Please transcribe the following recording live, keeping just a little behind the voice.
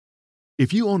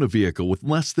If you own a vehicle with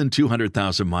less than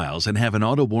 200,000 miles and have an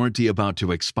auto warranty about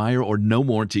to expire or no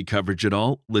warranty coverage at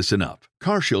all, listen up.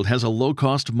 CarShield has a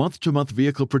low-cost month-to-month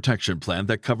vehicle protection plan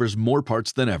that covers more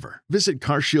parts than ever. Visit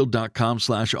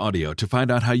carshield.com/audio to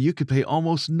find out how you could pay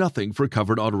almost nothing for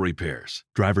covered auto repairs.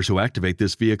 Drivers who activate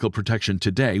this vehicle protection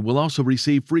today will also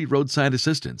receive free roadside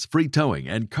assistance, free towing,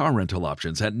 and car rental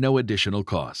options at no additional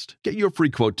cost. Get your free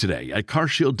quote today at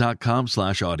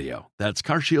carshield.com/audio. That's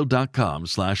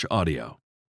carshield.com/audio.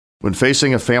 When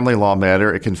facing a family law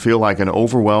matter, it can feel like an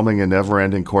overwhelming and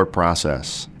never-ending court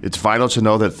process. It's vital to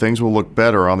know that things will look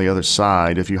better on the other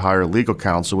side if you hire legal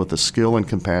counsel with the skill and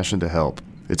compassion to help.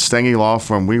 At Stengy Law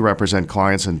Firm, we represent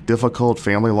clients in difficult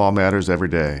family law matters every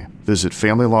day. Visit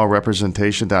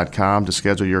FamilyLawRepresentation.com to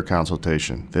schedule your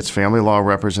consultation. That's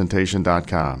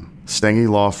FamilyLawRepresentation.com. Stengy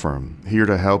Law Firm, here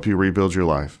to help you rebuild your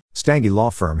life. Stengy Law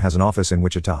Firm has an office in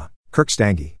Wichita. Kirk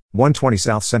Stengy, 120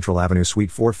 South Central Avenue, Suite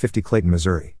 450, Clayton,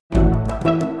 Missouri.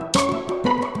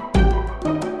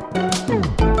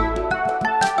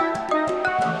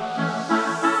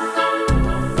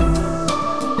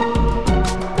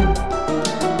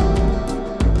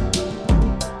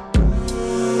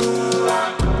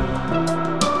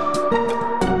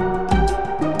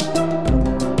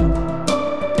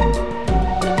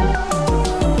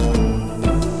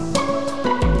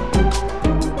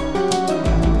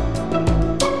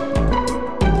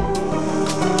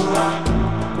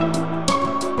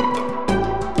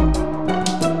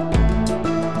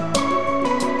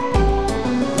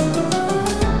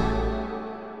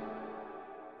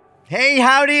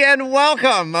 Howdy and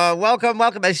welcome. Welcome.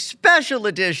 A special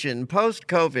edition,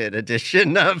 post-COVID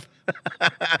edition of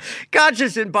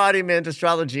Conscious Embodiment,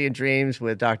 Astrology and Dreams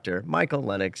with Dr. Michael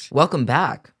Lennox. Welcome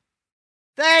back.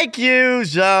 Thank you,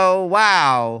 Zoe.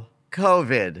 Wow.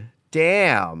 COVID.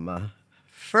 Damn.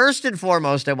 First and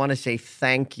foremost, I want to say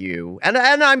thank you. And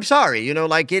I'm sorry,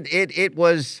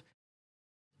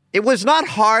 it was not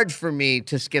hard for me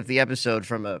to skip the episode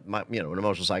from an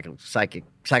emotional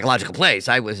psychological place.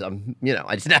 I was, I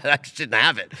just didn't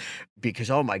have it because,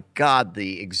 oh my God,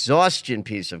 the exhaustion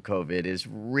piece of COVID is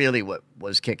really what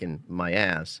was kicking my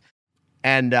ass.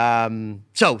 And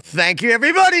so thank you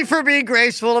everybody for being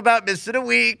graceful about missing a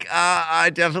week. I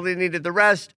definitely needed the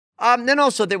rest. Then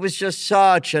also there was just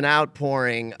such an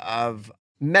outpouring of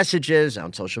messages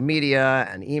on social media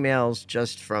and emails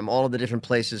just from all of the different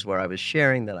places where I was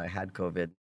sharing that I had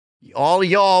COVID. All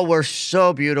y'all were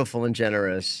so beautiful and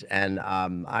generous, and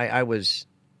I was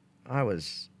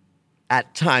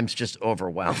at times just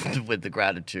overwhelmed with the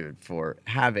gratitude for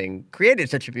having created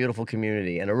such a beautiful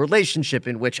community and a relationship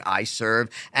in which I serve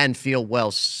and feel well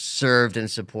served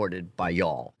and supported by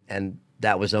y'all. And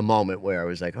that was a moment where I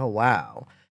was like, oh, wow.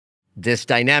 This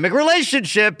dynamic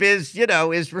relationship is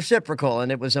reciprocal, and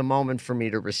it was a moment for me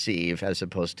to receive as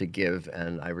opposed to give,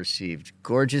 and I received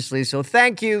gorgeously. So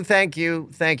thank you,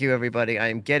 everybody. I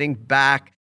am getting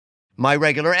back my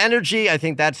regular energy. I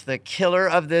think that's the killer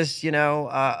of this,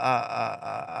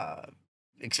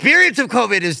 experience of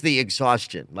COVID is the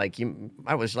exhaustion.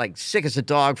 I was sick as a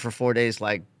dog for 4 days,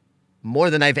 more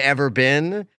than I've ever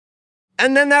been.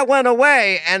 And then that went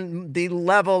away, and the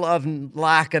level of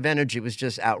lack of energy was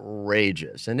just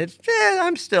outrageous. And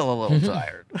I'm still a little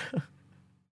tired.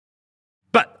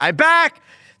 But I'm back.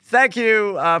 Thank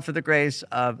you for the grace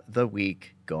of the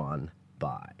week gone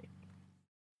by.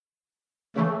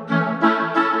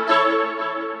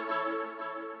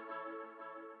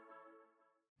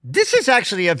 This is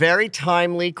actually a very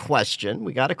timely question.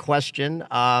 We got a question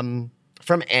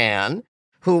from Anne,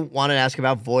 who wanted to ask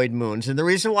about void moons. And the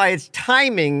reason why its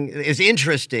timing is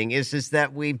interesting is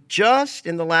that we've just,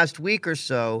 in the last week or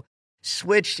so,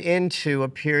 switched into a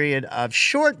period of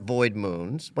short void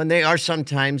moons when they are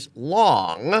sometimes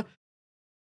long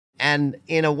and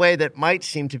in a way that might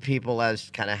seem to people as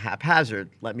kind of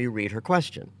haphazard. Let me read her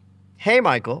question. Hey,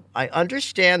 Michael, I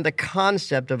understand the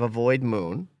concept of a void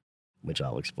moon, which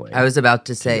I'll explain. I was about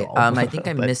to say, I think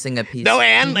I'm missing a piece. No,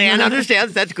 Anne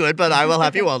understands. That's good, but I will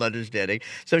have you all understanding.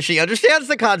 So she understands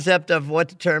the concept of what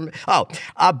determines...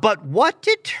 but what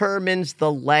determines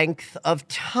the length of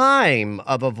time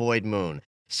of a void moon?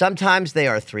 Sometimes they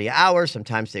are 3 hours.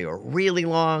 Sometimes they are really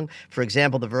long. For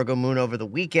example, the Virgo moon over the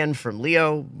weekend from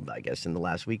Leo, I guess in the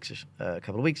last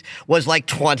couple of weeks, was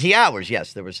 20 hours.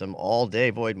 Yes, there were some all-day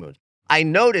void moons. I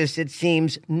notice it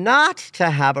seems not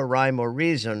to have a rhyme or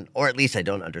reason, or at least I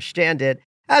don't understand it.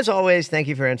 As always, thank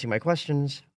you for answering my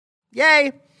questions.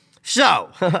 Yay! So,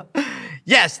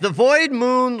 yes, the void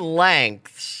moon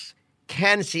lengths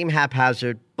can seem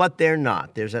haphazard, but they're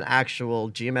not. There's an actual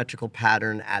geometrical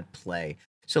pattern at play.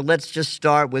 So let's just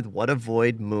start with what a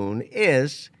void moon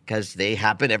is, because they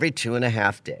happen every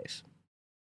 2.5 days.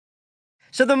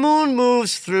 So the moon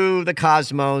moves through the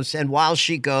cosmos, and while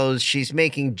she goes, she's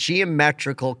making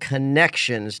geometrical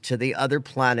connections to the other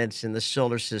planets in the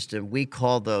solar system. We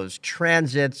call those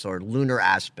transits or lunar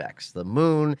aspects. The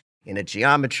moon in a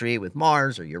geometry with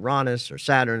Mars or Uranus or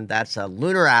Saturn, that's a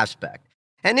lunar aspect.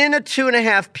 And in a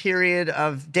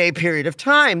 2.5 day period of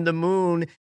time, the moon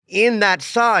in that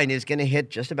sign is going to hit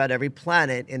just about every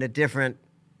planet in a different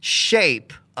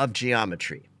shape of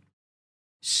geometry.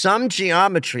 Some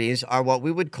geometries are what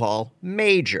we would call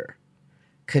major.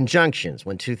 Conjunctions,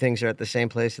 when two things are at the same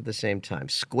place at the same time.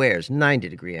 Squares,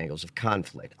 90-degree angles of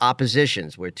conflict.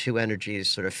 Oppositions, where two energies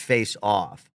sort of face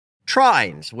off.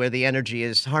 Trines, where the energy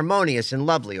is harmonious and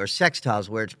lovely. Or sextiles,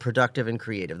 where it's productive and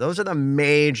creative. Those are the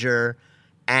major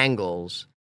angles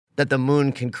that the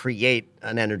moon can create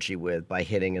an energy with by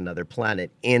hitting another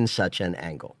planet in such an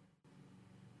angle.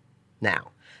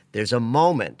 Now, there's a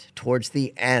moment towards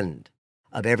the end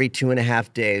of every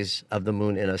 2.5 days of the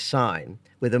moon in a sign,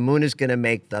 where the moon is going to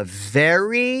make the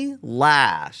very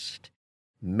last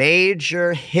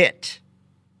major hit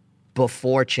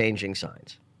before changing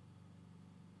signs.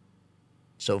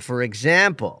 So, for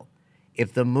example,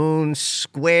 if the moon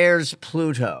squares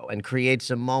Pluto and creates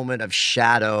a moment of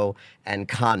shadow and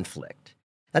conflict,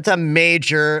 that's a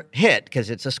major hit because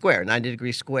it's a square,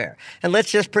 90-degree square. And let's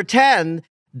just pretend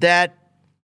that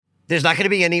there's not going to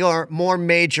be any more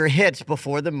major hits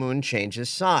before the moon changes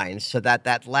signs, so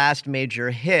that last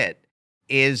major hit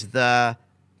is the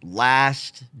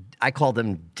last, I call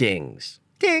them dings.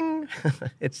 Ding!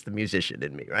 It's the musician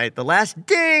in me, right? The last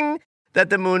ding that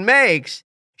the moon makes,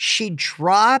 she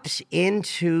drops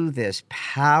into this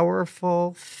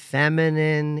powerful,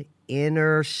 feminine,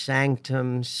 inner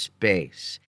sanctum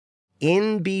space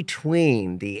in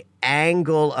between the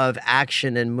angle of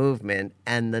action and movement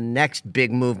and the next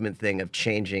big movement thing of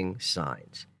changing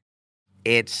signs.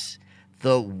 It's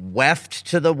the weft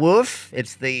to the woof.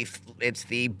 It's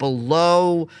the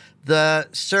below the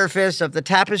surface of the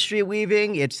tapestry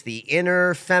weaving. It's the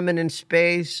inner feminine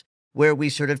space where we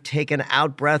sort of take an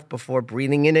out breath before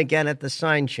breathing in again at the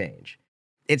sign change.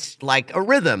 It's like a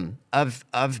rhythm of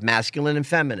masculine and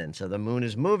feminine. So the moon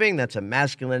is moving, that's a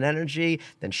masculine energy.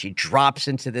 Then she drops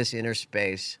into this inner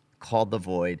space called the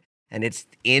void, and it's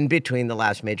in between the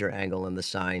last major angle and the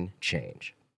sign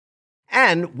change.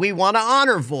 And we want to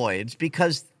honor voids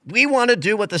because we want to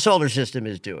do what the solar system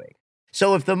is doing.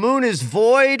 So if the moon is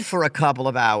void for a couple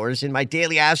of hours, in my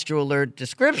daily Astro Alert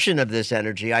description of this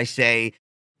energy, I say,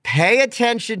 pay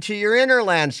attention to your inner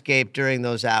landscape during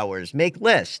those hours. Make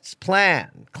lists,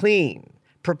 plan, clean,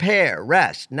 prepare,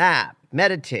 rest, nap,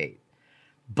 meditate.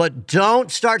 But don't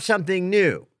start something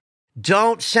new.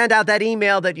 Don't send out that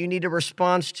email that you need a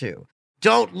response to.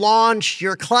 Don't launch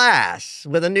your class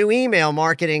with a new email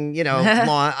marketing,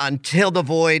 until the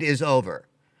void is over.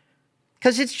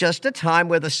 Because it's just a time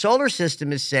where the solar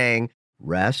system is saying,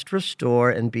 rest,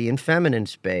 restore, and be in feminine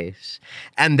space,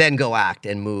 and then go act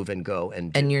and move and go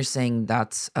and do. And you're saying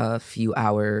that's a few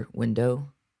hour window?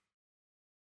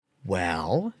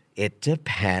 Well, it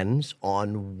depends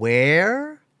on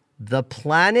where the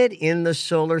planet in the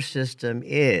solar system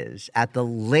is at the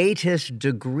latest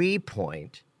degree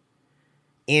point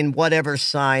in whatever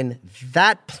sign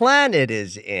that planet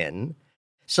is in,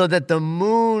 so that the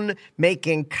moon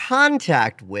making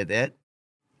contact with it,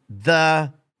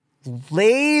 the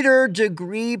later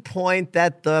degree point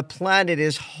that the planet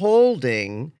is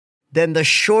holding, then the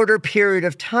shorter period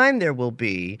of time there will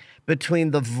be between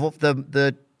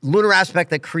the lunar aspect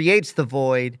that creates the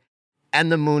void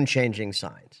and the moon changing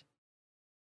signs.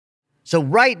 So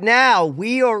right now,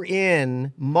 we are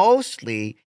in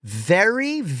mostly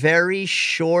very, very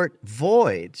short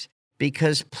voids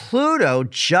because Pluto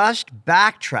just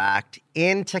backtracked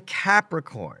into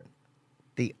Capricorn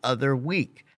the other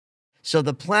week. So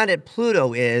the planet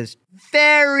Pluto is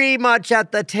very much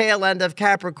at the tail end of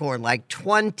Capricorn, like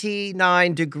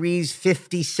 29 degrees,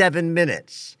 57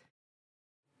 minutes.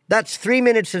 That's 3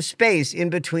 minutes of space in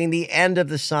between the end of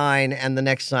the sign and the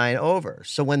next sign over.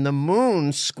 So when the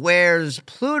moon squares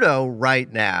Pluto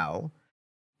right now,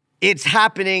 it's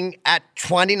happening at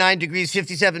 29 degrees,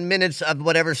 57 minutes of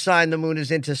whatever sign the moon is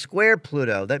in to square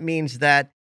Pluto. That means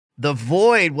that the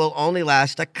void will only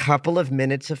last a couple of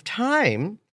minutes of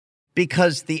time,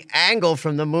 because the angle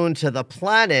from the moon to the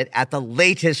planet at the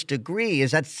latest degree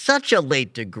is at such a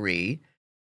late degree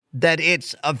that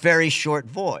it's a very short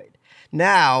void.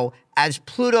 Now, as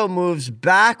Pluto moves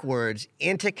backwards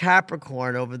into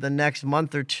Capricorn over the next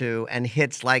month or two and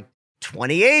hits like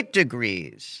 28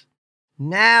 degrees,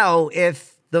 now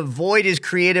if the void is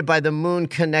created by the moon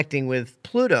connecting with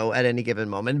Pluto at any given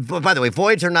moment. By the way,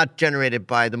 voids are not generated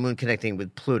by the moon connecting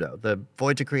with Pluto. The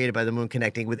voids are created by the moon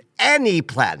connecting with any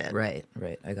planet. Right.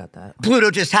 I got that.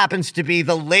 Pluto just happens to be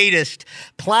the latest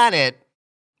planet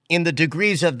in the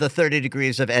degrees of the 30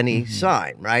 degrees of any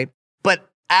sign, right? But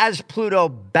as Pluto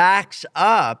backs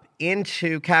up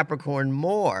into Capricorn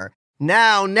more,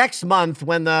 now next month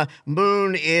when the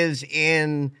moon is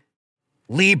in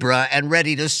Libra and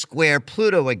ready to square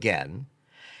Pluto again,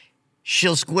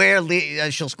 she'll square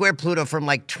Pluto from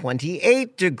like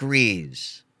 28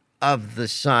 degrees of the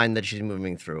sign that she's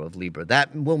moving through of Libra.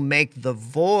 That will make the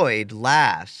void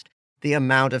last the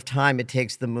amount of time it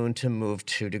takes the moon to move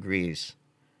 2 degrees,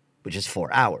 which is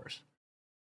 4 hours.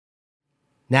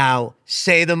 Now,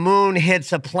 say the moon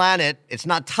hits a planet, it's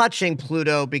not touching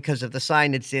Pluto because of the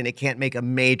sign it's in. It can't make a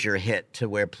major hit to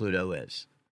where Pluto is.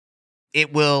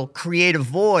 It will create a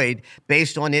void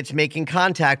based on its making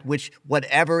contact with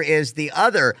whatever is the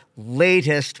other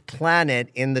latest planet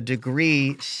in the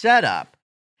degree setup,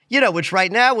 which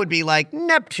right now would be like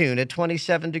Neptune at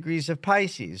 27 degrees of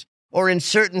Pisces. Or in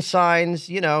certain signs,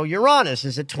 Uranus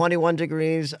is at 21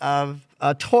 degrees of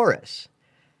Taurus.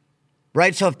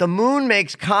 Right? So if the moon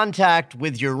makes contact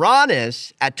with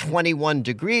Uranus at 21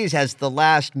 degrees as the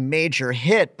last major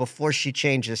hit before she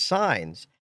changes signs,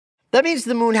 that means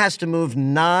the moon has to move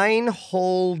 9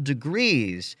 whole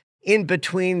degrees in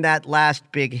between that last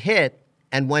big hit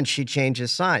and when she changes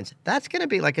signs. That's going to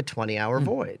be like a 20-hour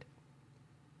void.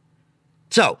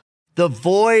 So the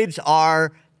voids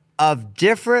are of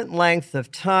different length of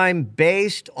time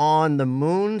based on the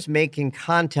moon's making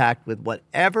contact with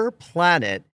whatever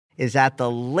planet is at the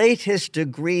latest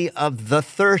degree of the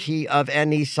 30 of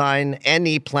any sign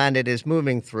any planet is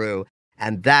moving through.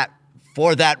 And that,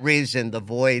 for that reason, the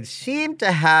voids seem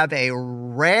to have a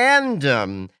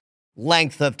random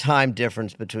length of time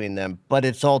difference between them, but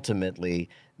it's ultimately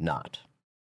not.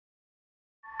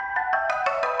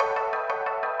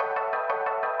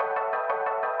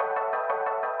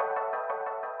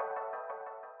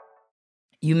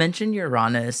 You mentioned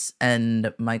Uranus,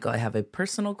 and Michael, I have a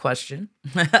personal question.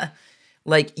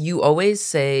 Like you always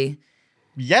say,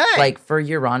 like for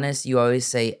Uranus, you always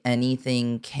say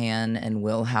anything can and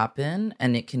will happen,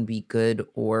 and it can be good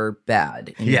or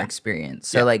bad in your experience.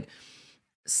 So like,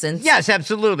 since yes,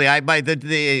 absolutely,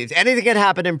 anything can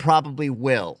happen and probably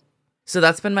will. So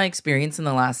that's been my experience in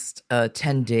the last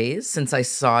 10 days since I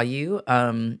saw you.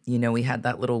 We had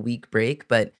that little week break,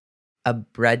 but a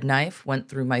bread knife went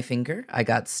through my finger. I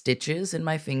got stitches in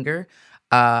my finger.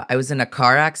 I was in a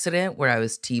car accident where I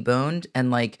was T-boned, and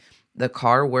like the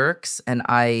car works and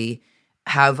I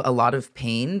have a lot of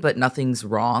pain, but nothing's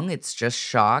wrong. It's just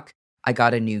shock. I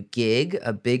got a new gig,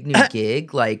 a big new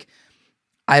gig. Like,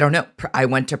 I don't know. I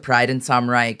went to Pride and saw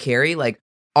Mariah Carey. Like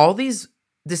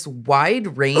this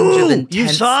wide range of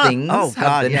intense things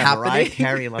have been happening. Mariah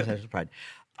Carey and Los Angeles Pride.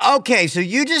 Okay, so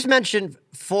you just mentioned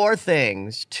 4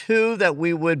 things, 2 that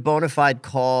we would bona fide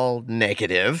call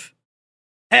negative,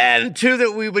 and 2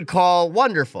 that we would call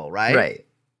wonderful, right? Right.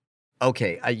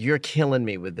 Okay, you're killing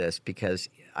me with this because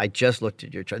I just looked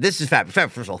at your chart. This is fabulous.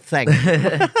 First of all, thank you.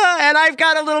 And I've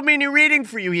got a little mini reading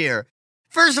for you here.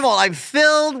 First of all, I'm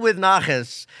filled with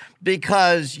nachas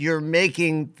because you're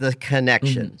making the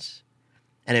connections.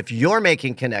 And if you're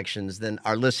making connections, then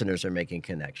our listeners are making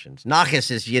connections.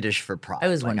 Nachas is Yiddish for pride. I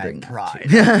was wondering pride.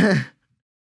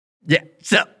 Yeah.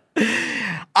 So,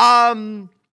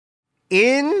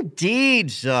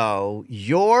 indeed, so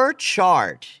your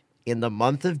chart in the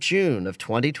month of June of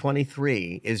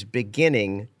 2023 is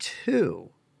beginning 2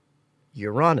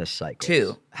 Uranus cycles.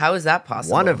 2. How is that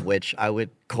possible? One of which I would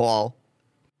call,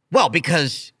 well,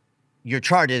 because your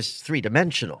chart is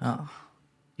 3-dimensional. Oh.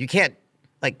 You can't,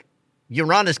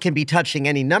 Uranus can be touching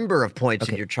any number of points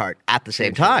in your chart at the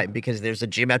same time because there's a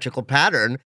geometrical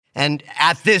pattern. And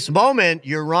at this moment,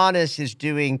 Uranus is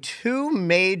doing 2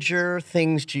 major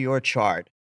things to your chart.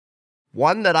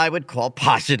 One that I would call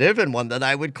positive and one that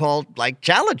I would call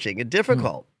challenging and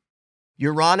difficult.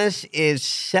 Uranus is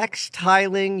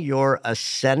sextiling your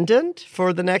ascendant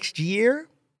for the next year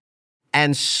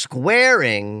and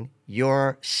squaring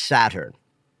your Saturn.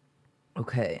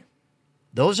 Okay.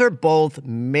 Those are both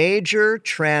major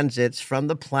transits from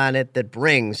the planet that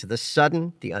brings the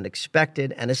sudden, the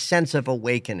unexpected, and a sense of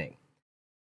awakening.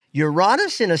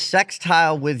 Uranus in a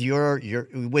sextile with your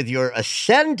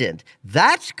ascendant,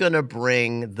 that's going to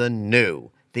bring the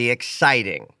new, the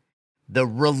exciting, the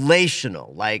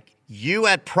relational. Like you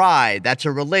at Pride, that's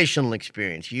a relational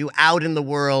experience. You out in the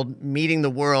world, meeting the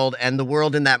world, and the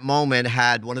world in that moment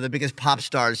had one of the biggest pop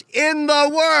stars in the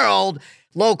world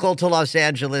local to Los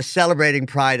Angeles, celebrating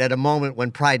Pride at a moment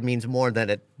when Pride means more than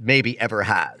it maybe ever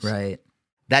has. Right.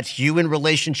 That's you in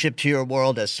relationship to your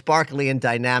world as sparkly and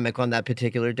dynamic on that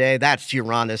particular day. That's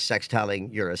Uranus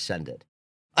sextiling your ascendant.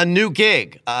 A new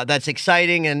gig that's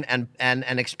exciting and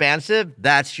expansive,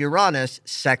 that's Uranus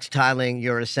sextiling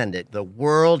your ascendant. The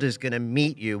world is going to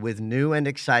meet you with new and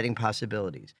exciting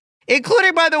possibilities,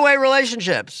 including, by the way,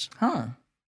 relationships. Huh.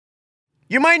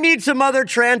 You might need some other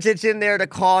transits in there to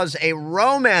cause a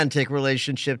romantic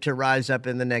relationship to rise up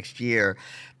in the next year.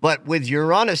 But with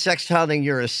Uranus sextiling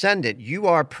your ascendant, you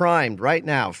are primed right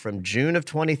now from June of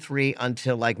 23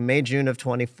 until like May, June of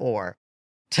 24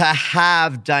 to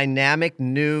have dynamic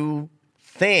new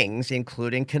things,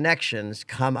 including connections,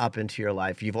 come up into your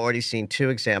life. You've already seen 2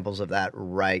 examples of that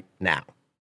right now.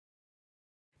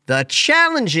 The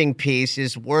challenging piece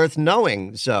is worth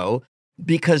knowing, Zoe,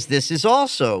 because this is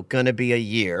also going to be a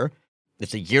year,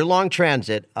 it's a year-long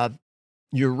transit of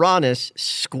Uranus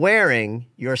squaring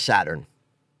your Saturn.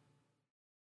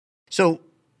 So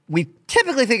we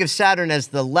typically think of Saturn as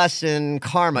the lesson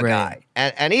karma guy,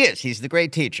 and he is. He's the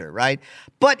great teacher, right?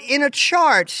 But in a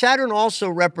chart, Saturn also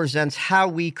represents how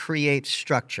we create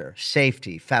structure,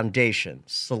 safety, foundation,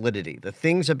 solidity, the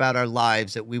things about our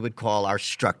lives that we would call our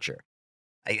structure.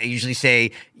 I usually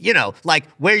say, like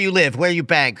where you live, where you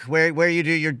bank, where you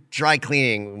do your dry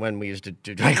cleaning when we used to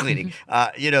do dry cleaning,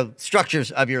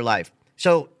 structures of your life.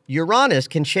 So Uranus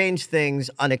can change things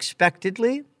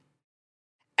unexpectedly.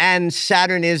 And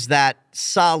Saturn is that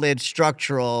solid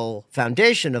structural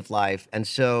foundation of life. And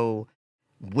so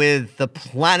with the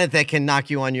planet that can knock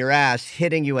you on your ass,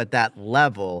 hitting you at that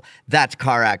level, that's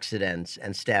car accidents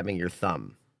and stabbing your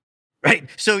thumb. Right.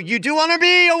 So you do want to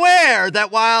be aware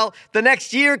that while the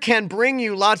next year can bring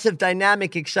you lots of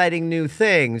dynamic, exciting new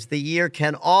things, the year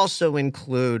can also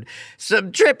include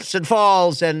some trips and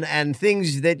falls and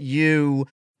things that you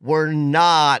were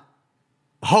not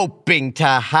hoping to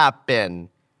happen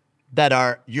that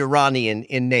are Uranian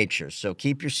in nature. So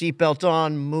keep your seatbelt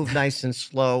on, move nice and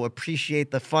slow,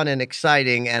 appreciate the fun and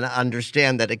exciting, and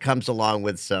understand that it comes along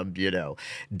with some,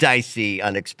 dicey,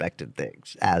 unexpected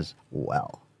things as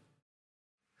well.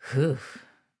 Whew.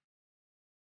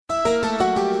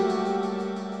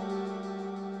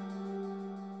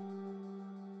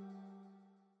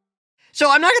 So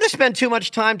I'm not going to spend too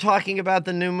much time talking about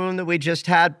the new moon that we just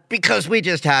had because we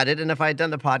just had it. And if I had done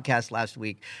the podcast last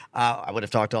week, I would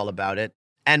have talked all about it.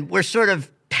 And we're sort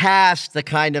of past the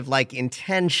kind of like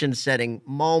intention setting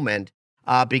moment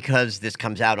because this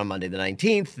comes out on Monday the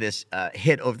 19th. This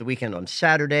hit over the weekend on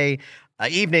Saturday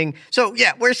evening. So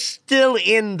yeah, we're still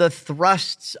in the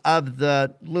thrusts of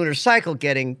the lunar cycle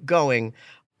getting going.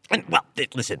 And, well,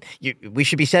 listen, we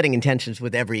should be setting intentions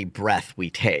with every breath we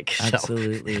take.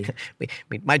 Absolutely. So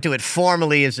we might do it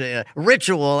formally as a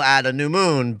ritual at a new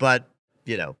moon, but,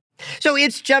 So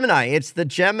it's Gemini. It's the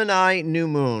Gemini new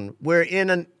moon. We're in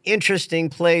an interesting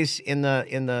place in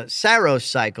the Saros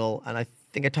cycle, and I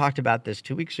think I talked about this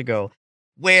 2 weeks ago,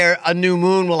 where a new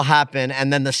moon will happen,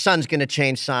 and then the sun's going to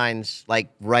change signs, like,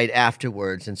 right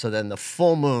afterwards. And so then the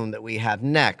full moon that we have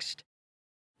next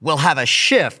will have a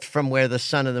shift from where the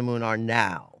sun and the moon are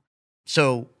now.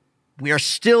 So we are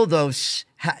still those,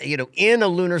 in a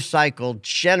lunar cycle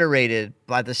generated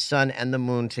by the sun and the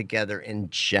moon together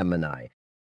in Gemini.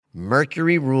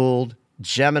 Mercury ruled.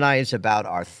 Gemini is about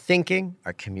our thinking,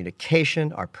 our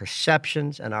communication, our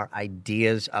perceptions, and our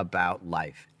ideas about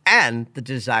life, and the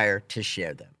desire to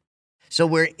share them. So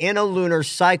we're in a lunar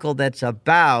cycle that's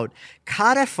about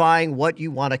codifying what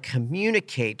you want to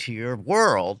communicate to your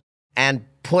world and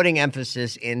putting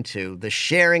emphasis into the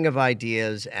sharing of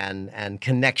ideas and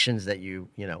connections that you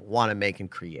want to make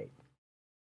and create.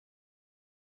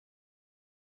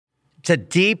 It's a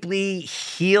deeply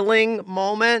healing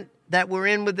moment that we're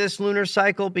in with this lunar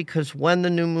cycle because when the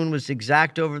new moon was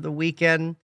exact over the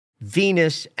weekend,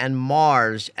 Venus and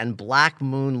Mars and Black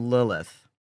Moon Lilith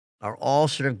are all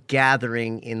sort of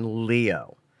gathering in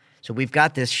Leo. So we've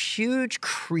got this huge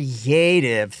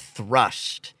creative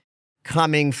thrust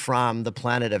coming from the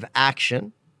planet of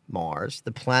action, Mars,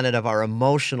 the planet of our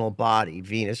emotional body,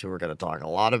 Venus, who we're going to talk a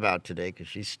lot about today because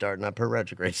she's starting up her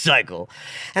retrograde cycle,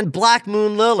 and Black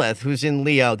Moon Lilith, who's in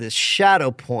Leo, this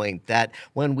shadow point that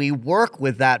when we work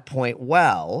with that point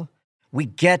well, we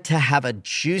get to have a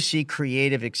juicy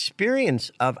creative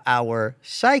experience of our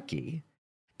psyche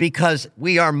because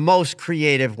we are most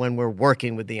creative when we're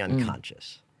working with the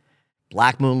unconscious.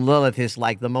 Black Moon Lilith is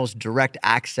like the most direct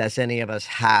access any of us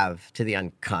have to the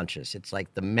unconscious. It's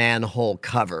like the manhole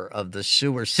cover of the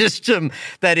sewer system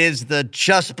that is the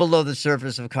just below the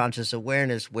surface of conscious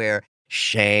awareness where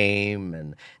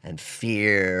shame and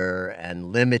fear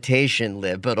and limitation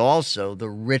live, but also the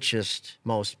richest,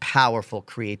 most powerful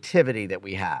creativity that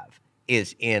we have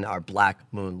is in our Black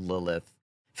Moon Lilith,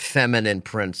 feminine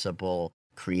principle,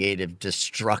 creative,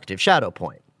 destructive shadow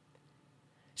point.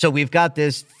 So we've got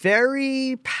this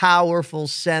very powerful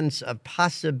sense of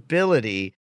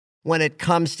possibility when it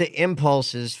comes to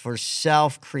impulses for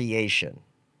self-creation.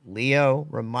 Leo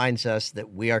reminds us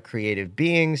that we are creative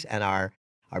beings, and our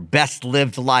best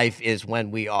lived life is when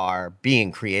we are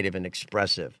being creative and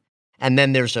expressive. And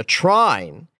then there's a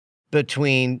trine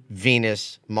between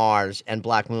Venus, Mars, and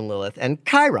Black Moon Lilith, and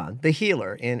Chiron, the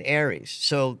healer, in Aries.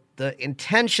 So the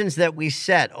intentions that we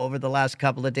set over the last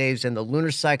couple of days in the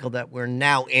lunar cycle that we're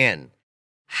now in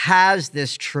has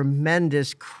this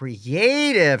tremendous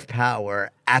creative power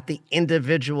at the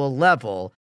individual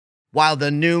level, while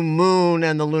the new moon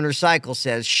and the lunar cycle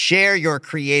says, share your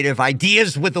creative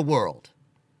ideas with the world.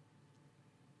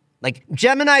 Like,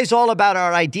 Gemini is all about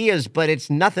our ideas, but it's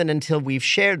nothing until we've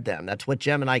shared them. That's what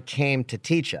Gemini came to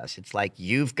teach us. It's like,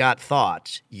 you've got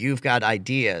thoughts, you've got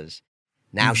ideas,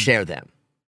 now share them.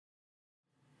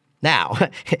 Now,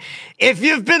 if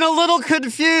you've been a little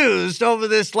confused over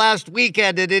this last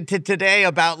weekend and into today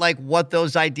about like what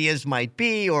those ideas might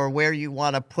be or where you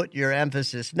want to put your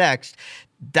emphasis next,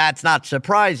 that's not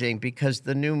surprising because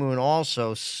the new moon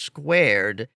also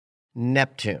squared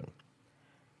Neptune.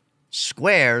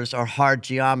 Squares are hard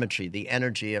geometry, the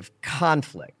energy of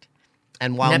conflict.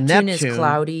 And while Neptune is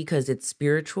cloudy because it's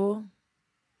spiritual?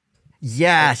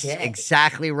 Yes, Okay.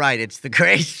 Exactly right. It's the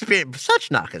great spirit. Such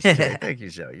knockus today. Thank you,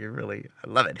 Joe. I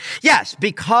love it. Yes,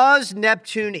 because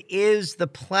Neptune is the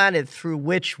planet through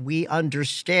which we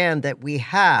understand that we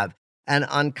have an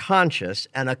unconscious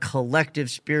and a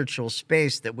collective spiritual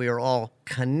space that we are all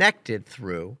connected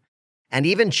through. And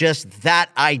even just that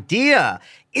idea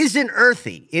isn't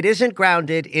earthy. It isn't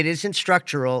grounded. It isn't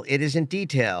structural. It isn't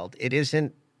detailed. It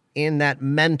isn't in that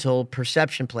mental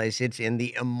perception place. It's in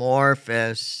the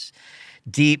amorphous,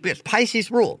 deep. It's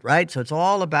Pisces ruled, right? So it's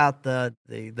all about the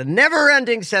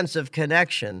never-ending sense of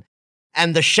connection.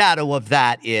 And the shadow of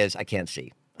that is, I can't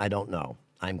see. I don't know.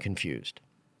 I'm confused.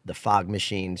 The fog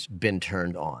machine's been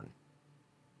turned on.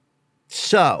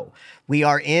 So we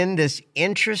are in this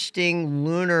interesting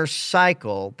lunar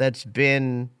cycle that's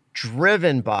been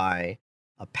driven by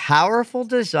a powerful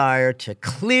desire to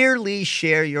clearly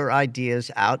share your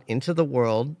ideas out into the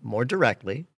world more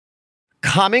directly,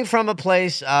 coming from a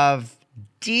place of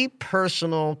deep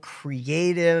personal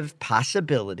creative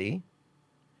possibility,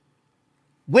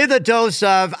 with a dose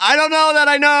of, I don't know that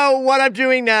I know what I'm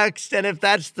doing next. And if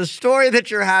that's the story that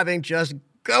you're having, just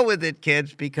go with it,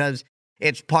 kids, because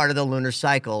it's part of the lunar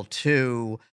cycle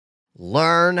to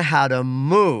learn how to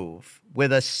move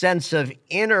with a sense of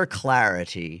inner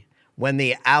clarity when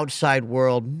the outside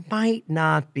world might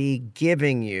not be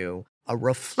giving you a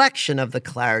reflection of the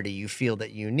clarity you feel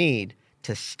that you need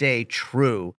to stay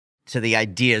true to the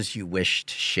ideas you wish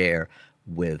to share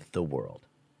with the world.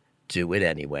 Do it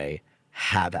anyway.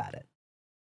 Have at it.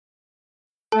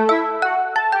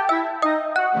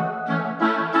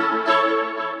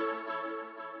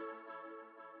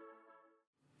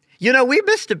 You know, we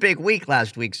missed a big week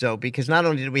last week, Zoe, because not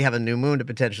only did we have a new moon to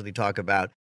potentially talk about,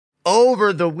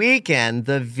 over the weekend,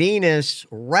 the Venus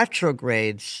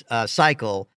retrograde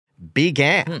cycle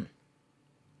began.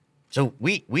 So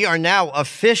we are now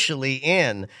officially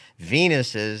in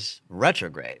Venus's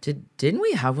retrograde. Didn't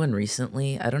we have one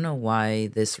recently? I don't know why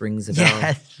this rings a bell.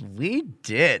 Yes, we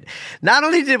did. Not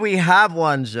only did we have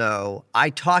one, Zoe, I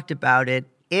talked about it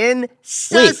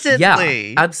incessantly.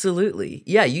 Wait, yeah, absolutely.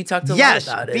 Yeah, you talked a lot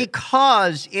about it. Yes,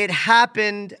 because it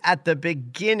happened at the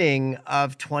beginning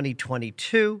of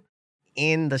 2022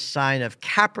 in the sign of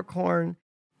Capricorn.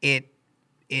 It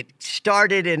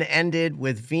started and ended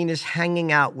with Venus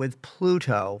hanging out with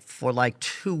Pluto for like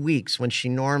 2 weeks when she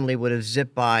normally would have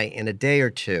zipped by in a day or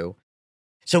two.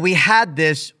 So we had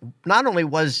this, not only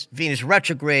was Venus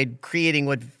retrograde creating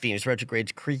what Venus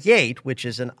retrogrades create, which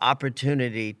is an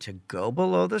opportunity to go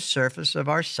below the surface of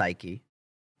our psyche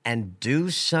and do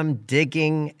some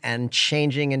digging and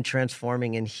changing and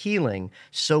transforming and healing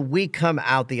so we come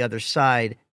out the other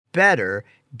side better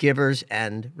givers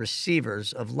and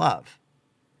receivers of love.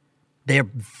 They're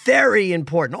very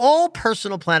important. All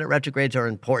personal planet retrogrades are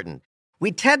important.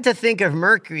 We tend to think of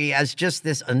Mercury as just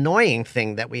this annoying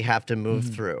thing that we have to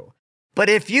move through. But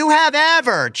if you have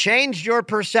ever changed your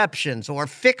perceptions or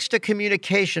fixed a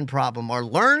communication problem or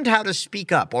learned how to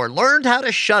speak up or learned how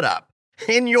to shut up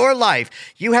in your life,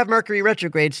 you have Mercury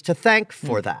retrogrades to thank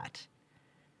for that.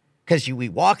 Because we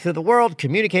walk through the world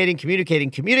communicating.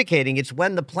 It's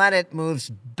when the planet moves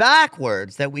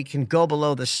backwards that we can go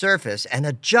below the surface and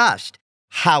adjust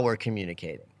how we're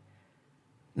communicating.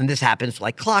 And this happens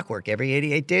like clockwork every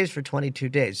 88 days for 22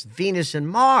 days. Venus and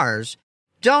Mars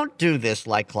don't do this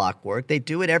like clockwork. They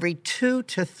do it every 2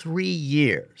 to 3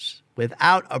 years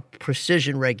without a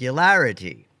precision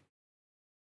regularity.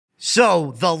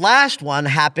 So the last one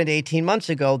happened 18 months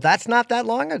ago. That's not that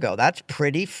long ago. That's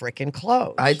pretty freaking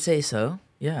close. I'd say so.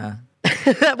 Yeah.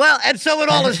 Well, and so would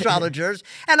all astrologers.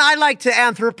 And I like to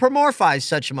anthropomorphize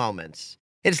such moments.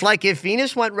 It's like if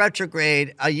Venus went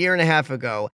retrograde a year and a half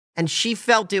ago, and she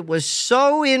felt it was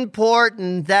so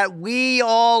important that we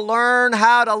all learn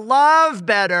how to love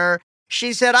better.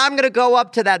 She said, I'm going to go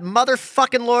up to that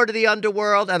motherfucking Lord of the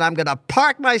Underworld, and I'm going to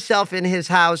park myself in his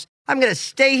house. I'm going to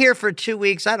stay here for 2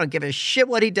 weeks. I don't give a shit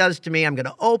what he does to me. I'm going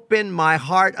to open my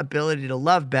heart ability to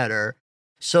love better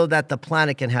so that the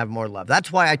planet can have more love.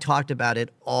 That's why I talked about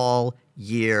it all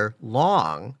year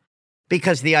long,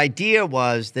 because the idea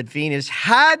was that Venus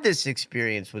had this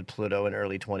experience with Pluto in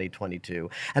early 2022.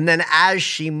 And then as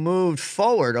she moved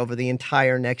forward over the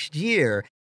entire next year,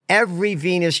 every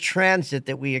Venus transit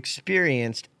that we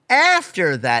experienced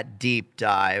after that deep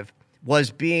dive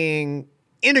was being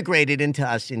integrated into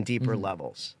us in deeper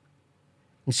levels.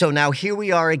 And so now here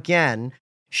we are again,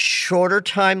 shorter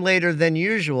time later than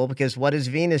usual, because what is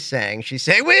Venus saying? She's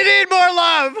saying, we need more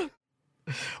love.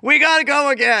 We got to go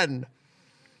again.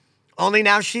 Only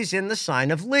now she's in the sign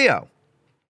of Leo,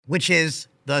 which is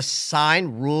the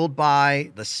sign ruled by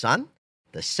the sun,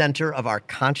 the center of our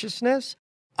consciousness.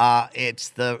 It's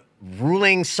the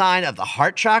ruling sign of the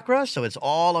heart chakra. So it's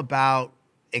all about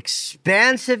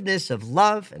expansiveness of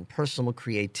love and personal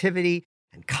creativity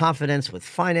and confidence with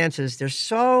finances. There's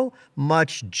so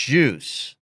much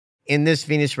juice in this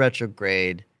Venus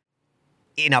retrograde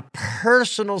in a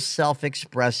personal,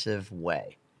 self-expressive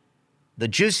way. The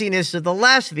juiciness of the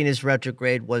last Venus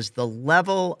retrograde was the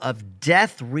level of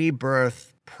death,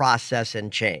 rebirth, process,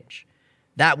 and change.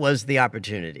 That was the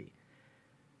opportunity.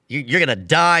 You're going to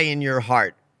die in your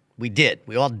heart. We did.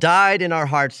 We all died in our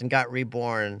hearts and got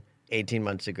reborn 18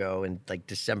 months ago in like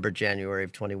December, January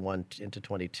of 21 into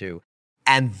 22.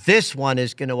 And this one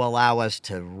is going to allow us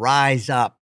to rise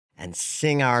up and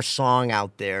sing our song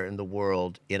out there in the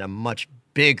world in a much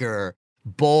bigger,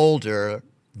 bolder,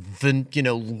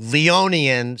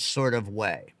 Leonian sort of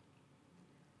way.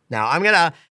 Now, I'm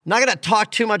not gonna talk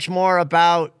too much more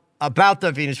about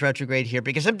the Venus retrograde here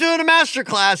because I'm doing a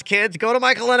masterclass, kids. Go to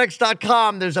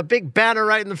michaellennox.com. There's a big banner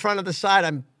right in the front of the side.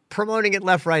 I'm promoting it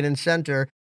left, right, and center.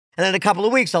 And in a couple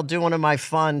of weeks, I'll do one of my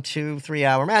fun 2-3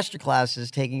 hour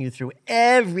masterclasses taking you through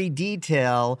every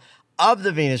detail of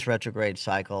the Venus retrograde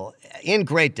cycle in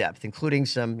great depth, including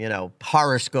some,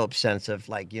 horoscope sense of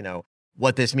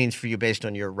what this means for you based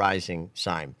on your rising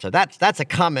sign. So that's a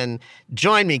coming.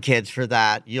 Join me, kids, for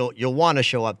that. You'll want to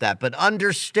show up that. But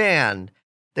understand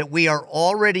that we are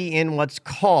already in what's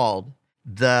called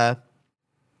the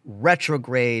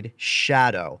retrograde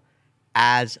shadow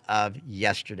as of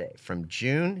yesterday, from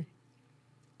June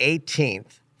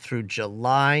 18th through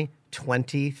July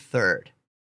 23rd.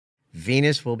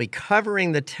 Venus will be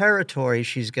covering the territory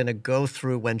she's going to go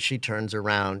through when she turns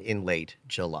around in late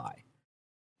July.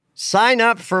 Sign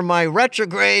up for my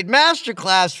retrograde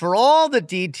masterclass for all the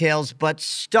details, but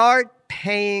start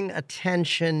paying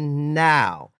attention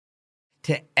now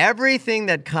to everything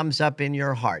that comes up in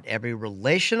your heart, every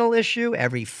relational issue,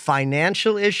 every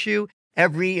financial issue,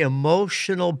 every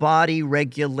emotional body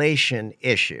regulation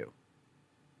issue.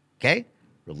 Okay?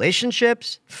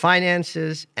 Relationships,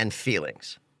 finances, and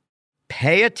feelings.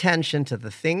 Pay attention to the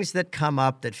things that come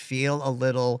up that feel a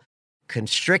little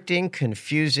constricting,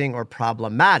 confusing, or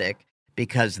problematic,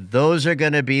 because those are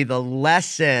going to be the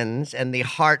lessons and the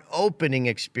heart-opening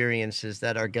experiences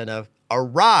that are going to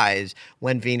arise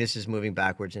when Venus is moving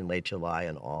backwards in late July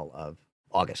and all of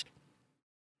August.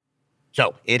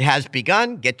 So it has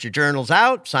begun. Get your journals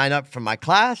out, sign up for my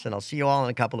class, and I'll see you all in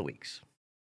a couple of weeks.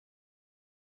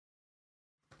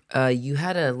 You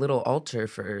had a little altar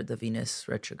for the Venus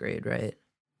retrograde, right?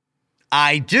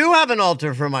 I do have an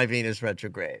altar for my Venus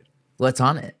retrograde. What's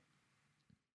on it?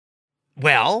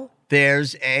 Well,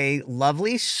 there's a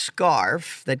lovely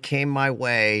scarf that came my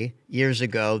way years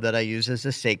ago that I use as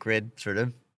a sacred sort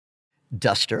of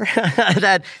duster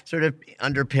that sort of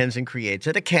underpins and creates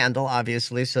it. A candle,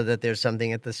 obviously, so that there's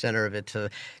something at the center of it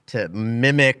to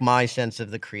mimic my sense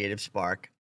of the creative spark.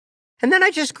 And then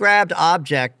I just grabbed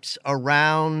objects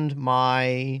around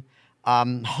my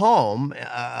home,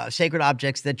 sacred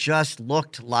objects that just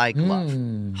looked like love.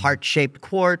 Heart-shaped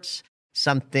quartz,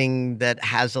 something that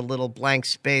has a little blank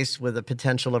space with a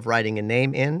potential of writing a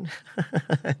name in.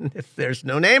 And if there's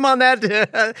no name on that,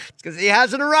 it's because he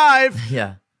hasn't arrived.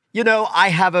 Yeah. You know, I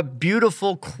have a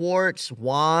beautiful quartz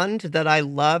wand that I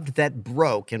loved that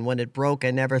broke. And when it broke,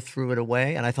 I never threw it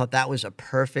away. And I thought that was a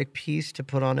perfect piece to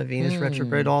put on a Venus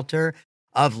retrograde altar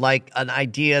of like an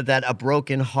idea that a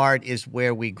broken heart is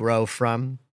where we grow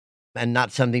from and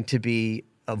not something to be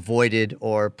avoided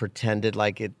or pretended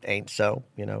like it ain't so.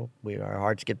 You know, our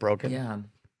hearts get broken. Yeah.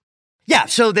 Yeah,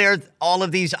 so there are all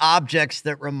of these objects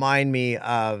that remind me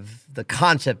of the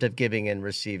concept of giving and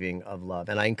receiving of love.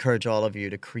 And I encourage all of you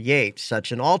to create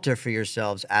such an altar for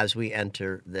yourselves as we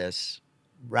enter this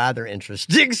rather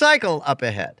interesting cycle up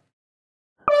ahead.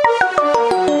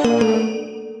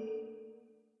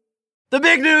 The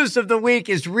big news of the week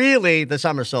is really the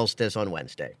summer solstice on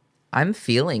Wednesday. I'm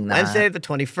feeling that. Wednesday, the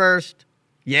 21st.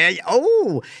 Yeah.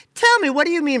 Oh, tell me, what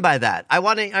do you mean by that? I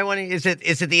want to, is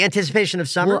it the anticipation of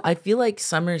summer? Well, I feel like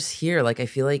summer's here. Like, I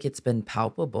feel like it's been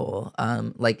palpable.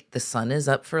 Like the sun is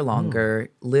up for longer.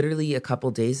 Literally a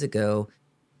couple days ago,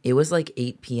 it was like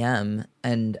 8 p.m.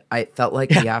 and I felt like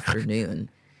the afternoon.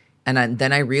 And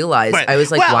then I realized, I was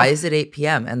like, why is it 8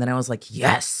 p.m.? And then I was like,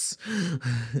 yes.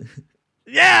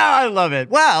 Yeah, I love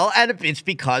it. Well, and it's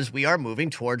because we are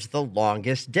moving towards the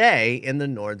longest day in the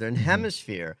Northern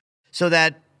Hemisphere. So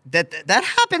that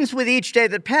happens with each day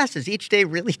that passes. Each day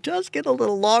really does get a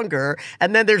little longer.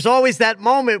 And then there's always that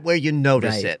moment where you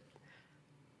notice it.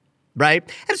 Right?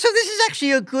 And so this is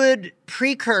actually a good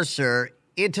precursor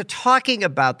into talking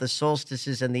about the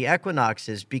solstices and the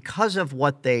equinoxes because of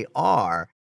what they are.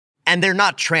 And they're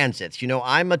not transits. You know,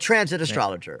 I'm a transit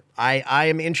astrologer. I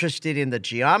am interested in the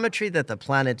geometry that the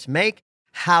planets make,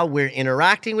 how we're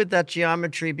interacting with that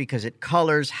geometry because it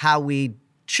colors how we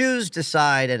choose,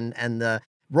 decide, and the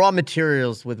raw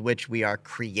materials with which we are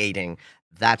creating.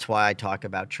 That's why I talk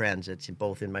about transits,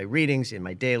 both in my readings, in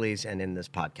my dailies, and in this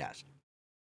podcast.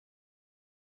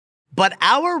 But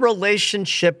our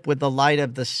relationship with the light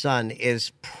of the sun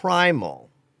is primal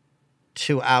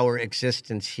to our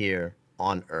existence here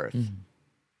on Earth.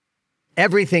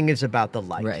 Everything is about the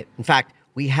light. Right. In fact,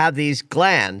 we have these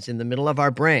glands in the middle of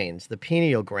our brains, the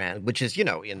pineal gland, which is, you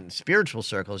know, in spiritual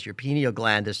circles, your pineal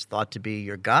gland is thought to be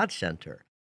your God center.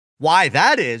 Why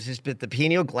that is that the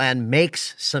pineal gland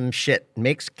makes some shit,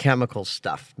 makes chemical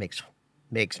stuff, makes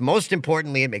most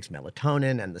importantly, it makes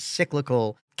melatonin and the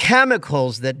cyclical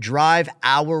chemicals that drive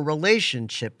our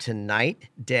relationship to night,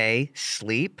 day,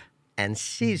 sleep, and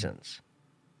seasons.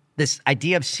 This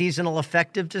idea of seasonal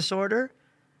affective disorder,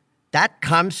 that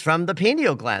comes from the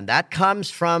pineal gland. That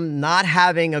comes from not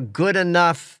having a good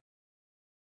enough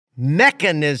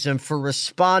mechanism for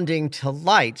responding to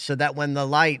light so that when the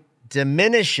light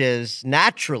diminishes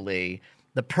naturally,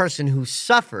 the person who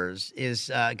suffers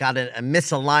is got a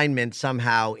misalignment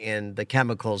somehow in the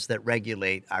chemicals that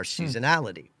regulate our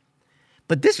seasonality.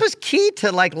 But this was key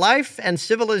to like life and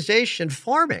civilization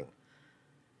farming.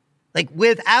 Like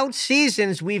without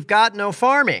seasons, we've got no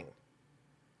farming.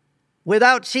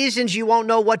 Without seasons, you won't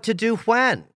know what to do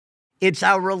when. It's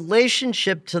our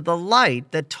relationship to the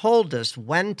light that told us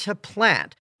when to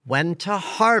plant, when to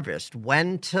harvest,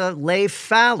 when to lay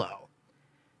fallow.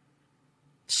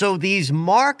 So these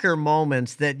marker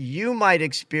moments that you might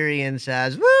experience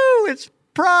as, woo, it's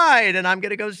Pride, and I'm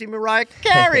going to go see Mariah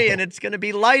Carey, and it's going to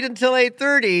be light until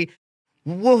 8:30,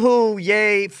 woohoo,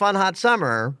 yay, fun hot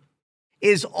summer,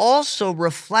 is also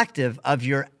reflective of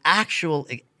your actual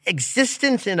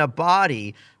existence in a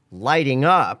body lighting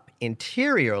up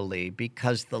interiorly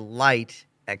because the light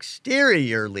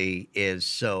exteriorly is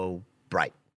so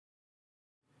bright.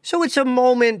 So it's a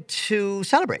moment to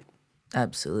celebrate.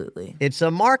 Absolutely. It's a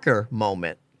marker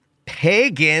moment.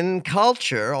 Pagan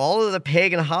culture, all of the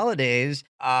pagan holidays,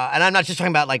 and I'm not just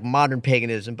talking about like modern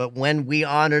paganism, but when we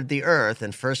honored the earth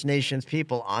and First Nations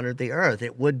people honored the earth,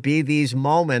 it would be these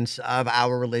moments of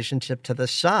our relationship to the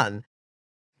sun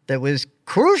that was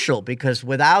crucial because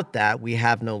without that, we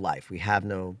have no life. We have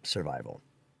no survival.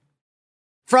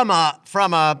 From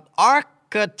a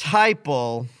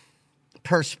archetypal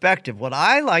perspective, what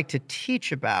I like to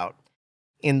teach about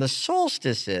in the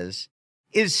solstices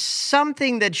is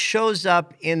something that shows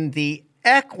up in the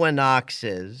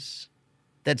equinoxes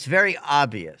that's very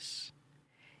obvious.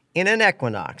 In an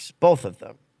equinox, both of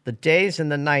them, the days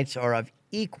and the nights are of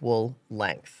equal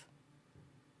length.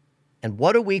 And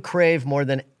what do we crave more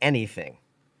than anything?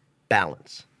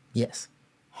 Balance. Yes.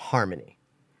 Harmony.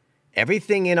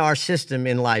 Everything in our system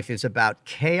in life is about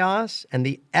chaos and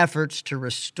the efforts to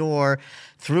restore,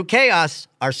 through chaos,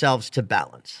 ourselves to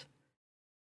balance.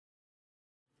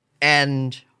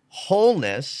 And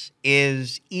Wholeness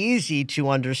is easy to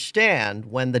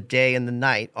understand when the day and the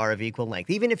night are of equal length.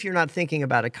 Even if you're not thinking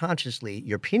about it consciously,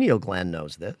 your pineal gland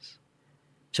knows this.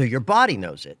 So your body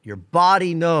knows it. Your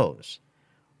body knows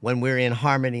when we're in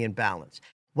harmony and balance.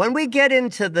 When we get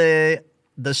into the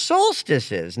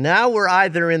solstices, now we're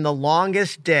either in the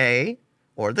longest day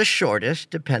or the shortest,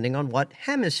 depending on what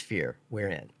hemisphere we're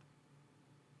in.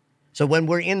 So when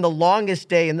we're in the longest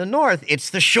day in the north, it's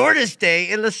the shortest day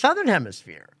in the southern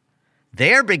hemisphere.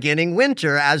 They're beginning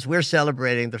winter as we're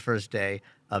celebrating the first day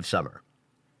of summer.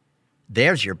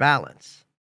 There's your balance.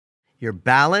 Your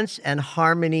balance and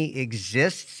harmony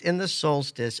exists in the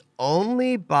solstice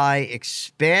only by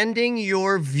expanding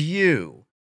your view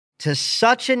to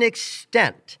such an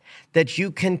extent that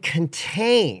you can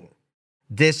contain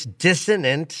this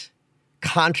dissonant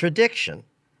contradiction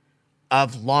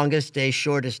of longest day,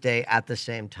 shortest day at the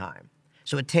same time.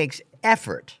 So it takes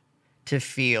effort to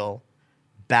feel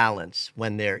balance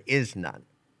when there is none.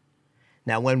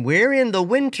 Now, when we're in the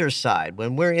winter side,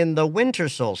 when we're in the winter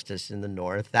solstice in the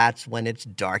north, that's when it's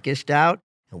darkest out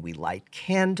and we light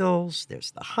candles.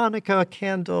 There's the Hanukkah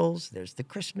candles, there's the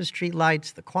Christmas tree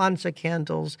lights, the Kwanzaa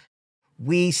candles.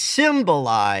 We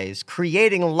symbolize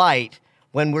creating light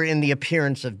when we're in the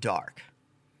appearance of dark.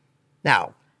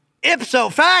 Now, ipso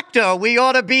facto, we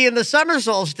ought to be in the summer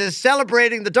solstice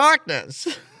celebrating the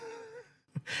darkness.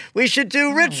 We should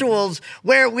do rituals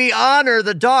where we honor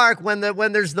the dark when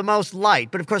there's the most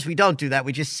light. But of course, we don't do that.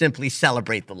 We just simply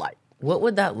celebrate the light. What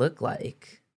would that look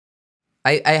like?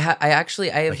 I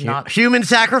have not. Human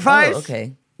sacrifice? Oh,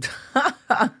 okay.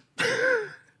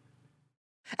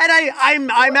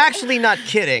 And I'm actually not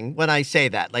kidding when I say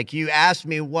that. Like, you asked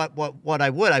me what I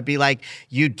would, I'd be like,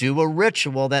 you do a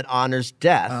ritual that honors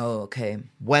death. Oh, okay.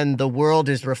 When the world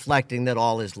is reflecting that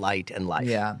all is light and life.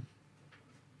 Yeah.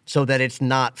 So that it's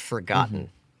not forgotten.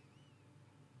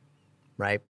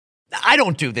 Right? I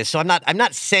don't do this, so I'm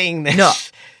not saying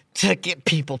this to get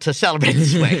people to celebrate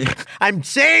this way. I'm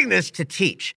saying this to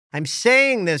teach. I'm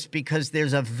saying this because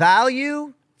there's a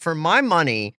value for my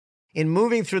money in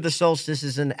moving through the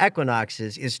solstices and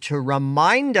equinoxes is to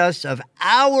remind us of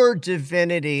our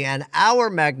divinity and our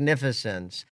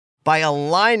magnificence by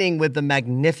aligning with the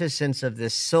magnificence of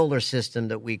this solar system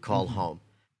that we call home.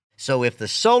 So if the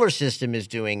solar system is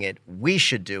doing it, we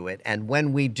should do it. And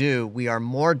when we do, we are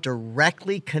more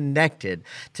directly connected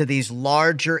to these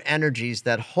larger energies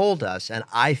that hold us. And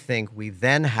I think we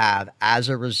then have, as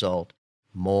a result,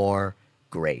 more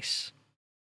grace.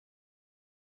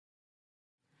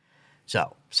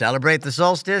 So celebrate the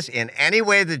solstice in any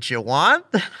way that you want.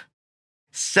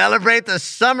 Celebrate the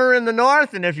summer in the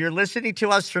north. And if you're listening to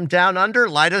us from down under,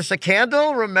 light us a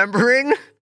candle, remembering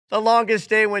the longest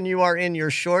day when you are in your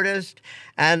shortest.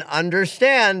 And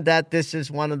understand that this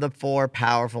is one of the 4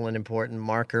 powerful and important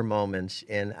marker moments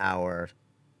in our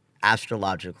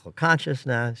astrological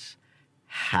consciousness.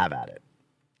 Have at it.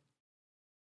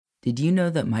 Did you know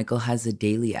that Michael has a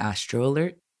daily astro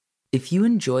alert? If you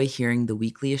enjoy hearing the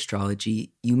weekly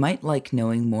astrology, you might like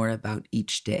knowing more about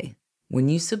each day. When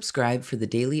you subscribe for the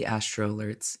daily astro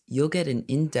alerts, you'll get an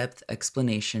in-depth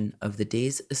explanation of the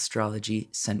day's astrology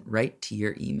sent right to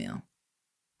your email.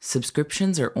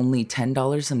 Subscriptions are only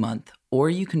 $10 a month, or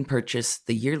you can purchase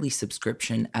the yearly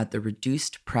subscription at the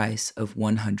reduced price of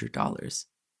 $100.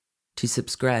 To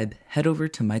subscribe, head over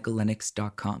to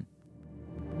michaellennox.com.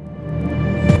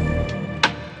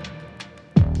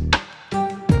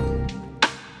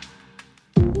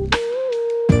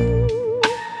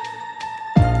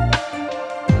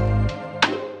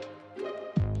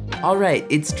 All right,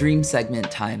 it's dream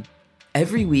segment time.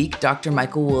 Every week, Dr.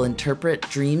 Michael will interpret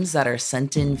dreams that are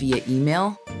sent in via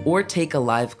email or take a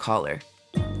live caller.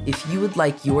 If you would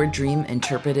like your dream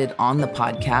interpreted on the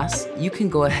podcast, you can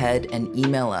go ahead and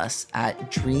email us at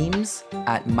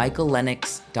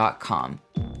dreams@michaellennox.com.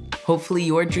 Hopefully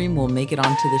your dream will make it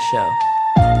onto the show.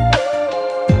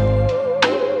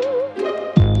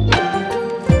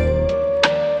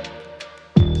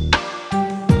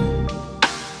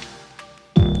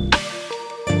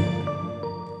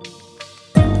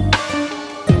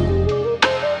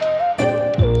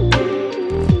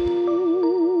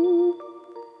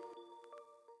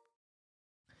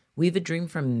 We have a dream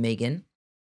from Megan,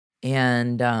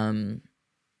 and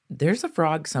there's a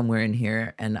frog somewhere in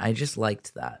here, and I just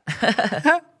liked that.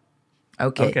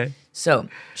 Okay. So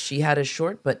she had a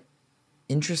short but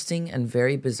interesting and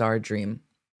very bizarre dream.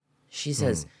 She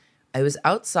says, I was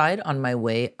outside on my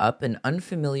way up an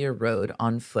unfamiliar road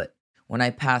on foot when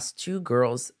I passed 2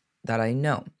 girls that I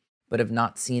know but have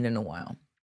not seen in a while.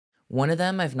 One of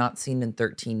them I've not seen in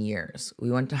 13 years. We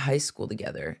went to high school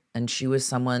together, and she was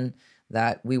someone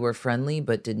that we were friendly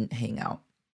but didn't hang out.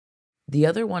 The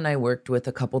other one I worked with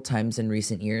a couple times in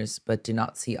recent years but do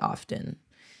not see often.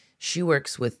 She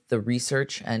works with the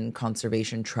research and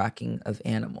conservation tracking of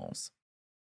animals.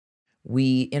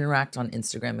 We interact on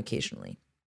Instagram occasionally.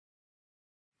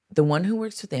 The one who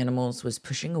works with animals was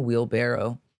pushing a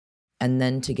wheelbarrow, and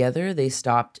then together they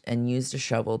stopped and used a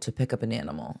shovel to pick up an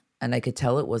animal, and I could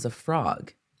tell it was a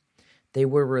frog. They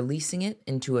were releasing it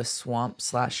into a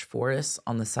swamp/forest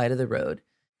on the side of the road,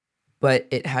 but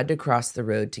it had to cross the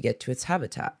road to get to its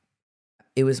habitat.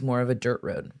 It was more of a dirt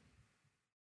road.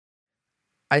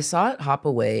 I saw it hop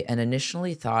away and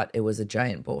initially thought it was a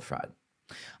giant bullfrog.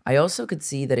 I also could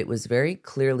see that it was very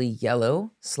clearly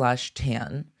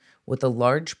yellow/tan with a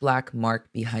large black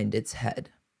mark behind its head.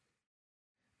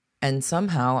 And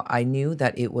somehow I knew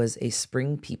that it was a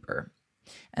spring peeper,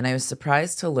 and I was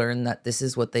surprised to learn that this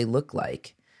is what they look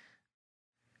like.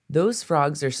 Those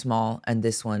frogs are small and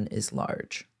this one is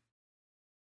large.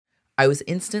 I was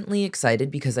instantly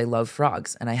excited because I love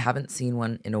frogs and I haven't seen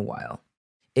one in a while.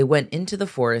 It went into the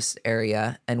forest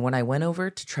area, and when I went over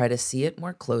to try to see it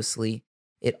more closely,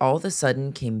 it all of a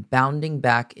sudden came bounding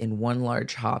back in one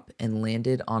large hop and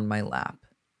landed on my lap.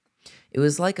 It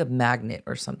was like a magnet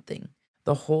or something.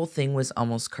 The whole thing was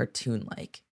almost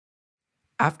cartoon-like.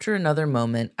 After another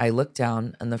moment, I looked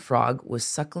down and the frog was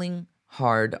suckling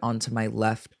hard onto my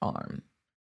left arm.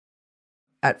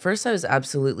 At first, I was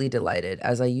absolutely delighted,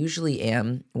 as I usually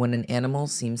am when an animal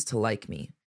seems to like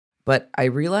me. But I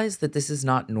realized that this is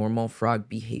not normal frog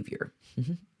behavior.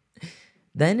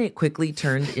 Then it quickly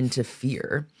turned into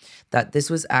fear that this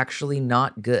was actually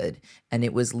not good and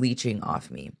it was leeching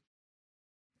off me.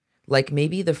 Like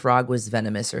maybe the frog was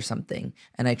venomous or something,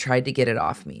 and I tried to get it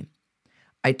off me.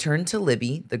 I turned to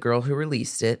Libby, the girl who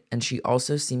released it, and she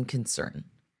also seemed concerned.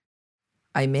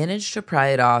 I managed to pry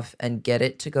it off and get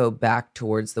it to go back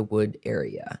towards the wood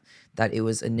area that it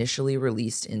was initially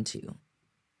released into.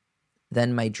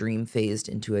 Then my dream phased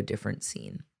into a different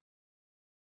scene.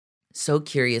 So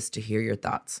curious to hear your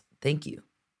thoughts. Thank you.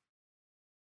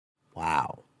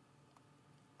 Wow.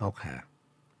 Okay.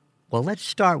 Well, let's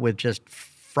start with just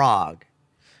frog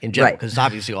in general, because it's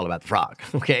obviously all about the frog,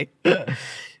 okay?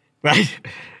 Right?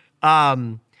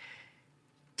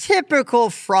 Typical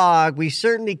frog, we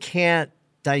certainly can't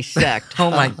dissect. Oh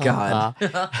my God.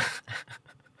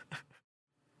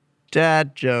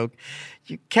 Dad joke.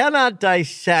 You cannot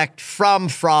dissect from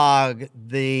frog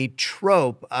the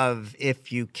trope of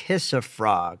if you kiss a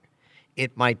frog,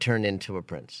 it might turn into a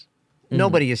prince. Mm-hmm.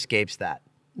 Nobody escapes that.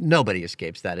 Nobody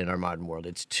escapes that in our modern world.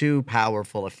 It's too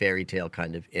powerful a fairy tale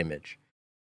kind of image.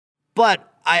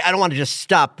 But I don't want to just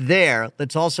stop there.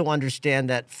 Let's also understand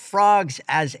that frogs,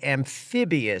 as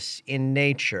amphibious in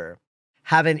nature,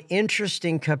 have an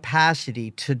interesting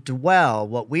capacity to dwell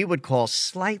what we would call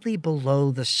slightly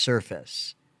below the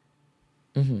surface.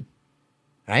 Mm-hmm.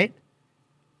 Right?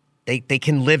 They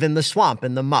can live in the swamp,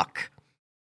 in the muck.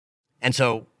 And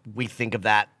so we think of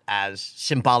that as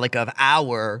symbolic of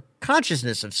our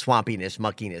consciousness of swampiness,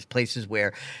 muckiness, places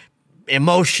where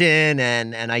emotion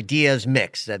and ideas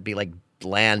mix. That'd be like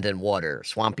land and water,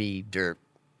 swampy dirt.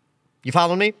 You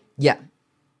follow me? Yeah.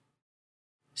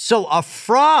 So a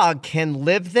frog can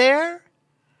live there,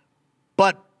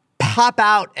 but pop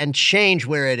out and change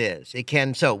where it is. It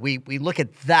can. So we look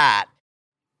at that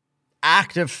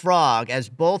active frog as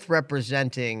both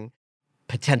representing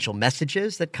potential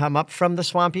messages that come up from the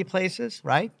swampy places,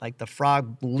 right? Like the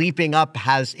frog leaping up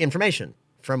has information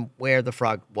from where the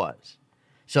frog was.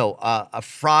 So a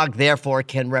frog, therefore,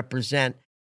 can represent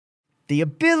the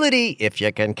ability, if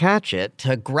you can catch it,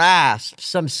 to grasp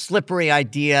some slippery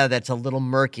idea that's a little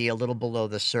murky, a little below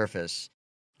the surface,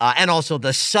 and also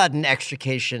the sudden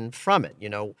extrication from it. You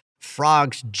know,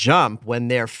 frogs jump when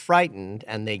they're frightened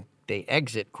and they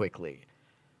exit quickly.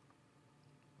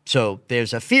 So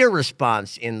there's a fear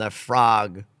response in the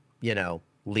frog,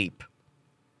 leap.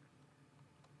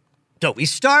 So we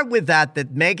start with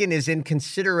that Megan is in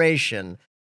consideration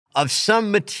of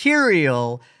some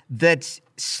material that's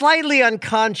slightly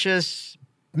unconscious,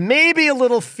 maybe a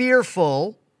little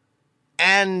fearful,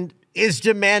 and is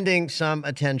demanding some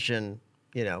attention,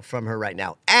 from her right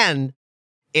now. And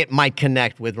it might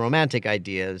connect with romantic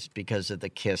ideas because of the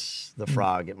kiss, the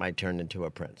frog, it might turn into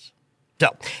a prince.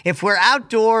 So if we're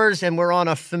outdoors and we're on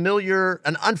an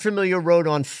unfamiliar road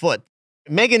on foot,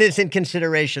 Megan is in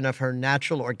consideration of her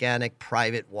natural, organic,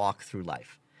 private walk through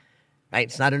life. Right?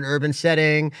 It's not an urban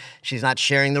setting. She's not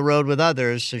sharing the road with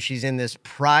others. So she's in this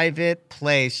private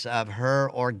place of her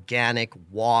organic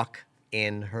walk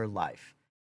in her life.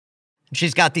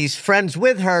 She's got these friends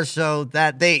with her so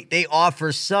that they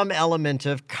offer some element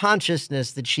of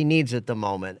consciousness that she needs at the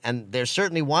moment. And there's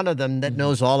certainly one of them that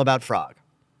knows all about frog,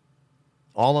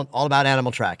 all about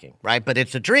animal tracking, right? But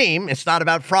it's a dream. It's not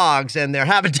about frogs and their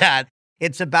habitat.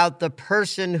 It's about the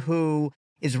person who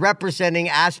is representing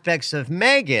aspects of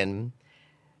Megan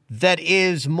that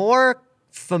is more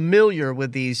familiar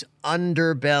with these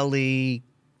underbelly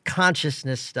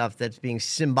consciousness stuff that's being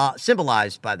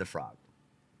symbolized by the frog.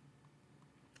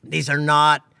 These are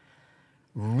not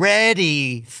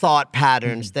ready thought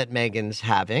patterns that Megan's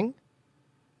having,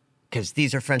 because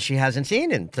these are friends she hasn't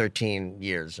seen in 13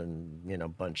 years and, a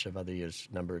bunch of other years,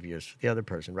 number of years with the other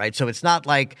person, right? So it's not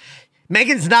like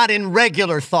Megan's not in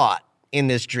regular thought in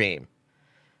this dream.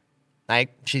 Right?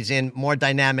 She's in more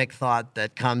dynamic thought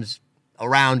that comes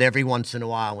around every once in a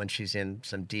while when she's in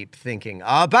some deep thinking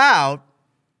about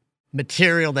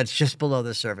material that's just below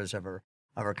the surface of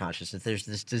her consciousness. There's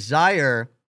this desire.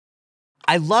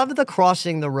 I love the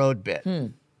crossing the road bit.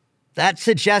 That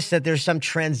suggests that there's some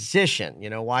transition.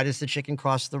 Why does the chicken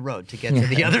cross the road? To get to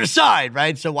the other side,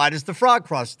 right? So why does the frog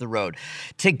cross the road?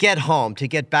 To get home, to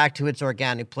get back to its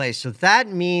organic place. So that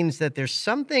means that there's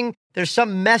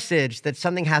some message that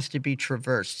something has to be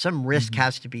traversed, some risk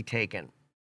has to be taken.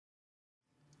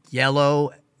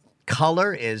 Yellow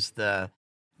color is I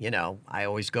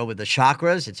always go with the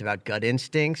chakras. It's about gut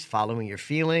instincts, following your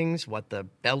feelings, what the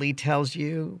belly tells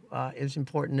you is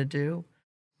important to do.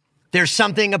 There's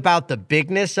something about the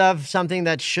bigness of something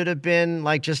that should have been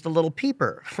like just a little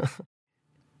peeper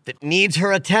that needs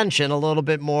her attention a little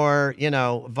bit more,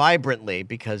 vibrantly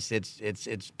because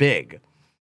it's big.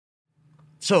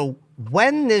 So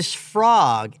when this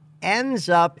frog ends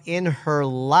up in her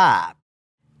lap,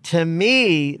 to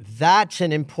me, that's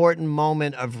an important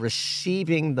moment of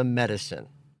receiving the medicine,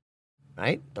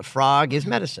 right? The frog is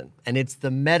medicine, and it's the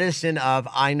medicine of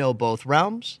I know both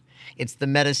realms. It's the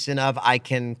medicine of I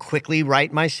can quickly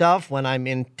right myself when I'm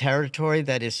in territory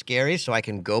that is scary, so I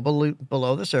can go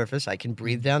below the surface. I can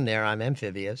breathe down there. I'm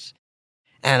amphibious.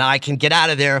 And I can get out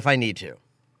of there if I need to.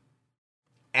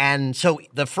 And so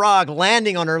the frog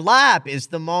landing on her lap is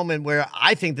the moment where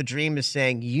I think the dream is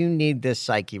saying, you need this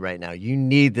psyche right now. You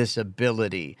need this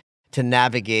ability to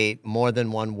navigate more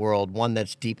than one world, one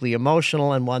that's deeply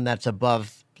emotional and one that's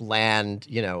above land,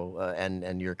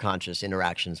 and your conscious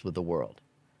interactions with the world.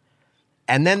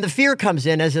 And then the fear comes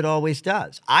in, as it always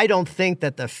does. I don't think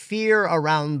that the fear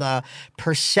around the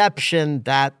perception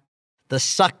that the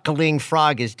suckling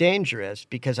frog is dangerous,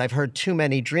 because I've heard too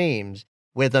many dreams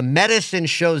where the medicine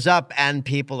shows up and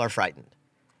people are frightened.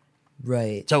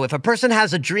 Right. So if a person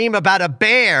has a dream about a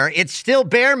bear, it's still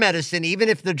bear medicine, even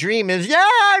if the dream is,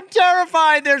 I'm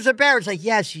terrified, there's a bear. It's like,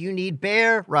 yes, you need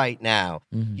bear right now.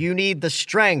 You need the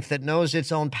strength that knows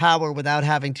its own power without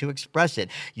having to express it.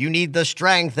 You need the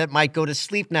strength that might go to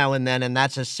sleep now and then, and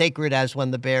that's as sacred as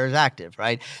when the bear is active,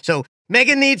 right? So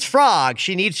Megan needs frog.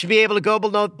 She needs to be able to go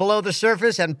below the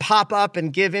surface and pop up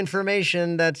and give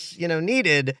information that's,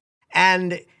 needed.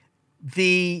 And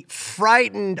the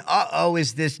frightened,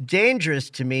 is this dangerous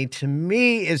to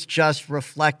me is just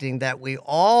reflecting that we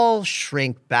all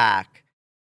shrink back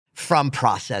from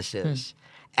processes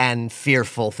and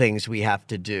fearful things we have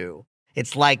to do.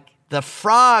 It's like the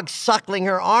frog suckling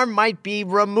her arm might be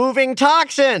removing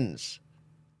toxins.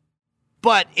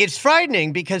 But it's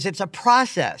frightening because it's a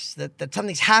process that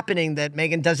something's happening that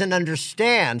Megan doesn't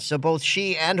understand. So both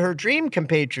she and her dream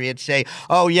compatriots say,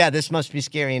 oh, yeah, this must be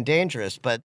scary and dangerous.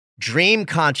 But dream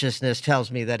consciousness tells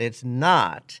me that it's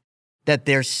not, that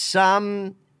there's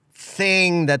some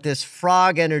thing that this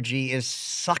frog energy is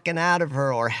sucking out of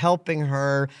her or helping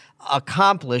her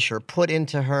accomplish or put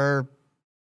into her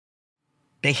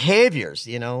behaviors,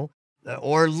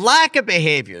 or lack of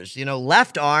behaviors.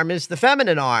 Left arm is the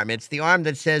feminine arm. It's the arm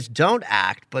that says don't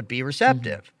act, but be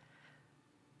receptive.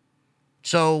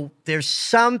 So there's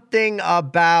something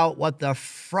about what the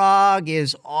frog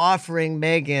is offering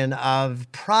Megan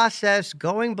of process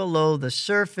going below the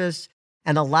surface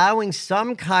and allowing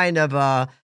some kind of a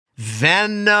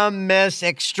venomous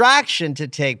extraction to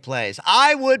take place.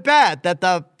 I would bet that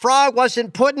the frog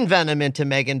wasn't putting venom into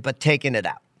Megan, but taking it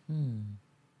out.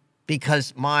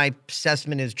 Because my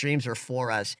assessment is dreams are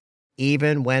for us,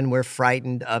 even when we're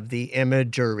frightened of the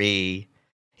imagery.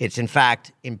 It's, in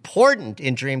fact, important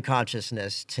in dream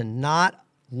consciousness to not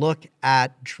look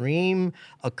at dream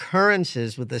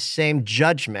occurrences with the same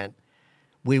judgment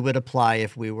we would apply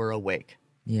if we were awake.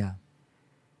 Yeah.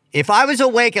 If I was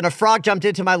awake and a frog jumped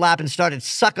into my lap and started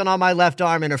sucking on my left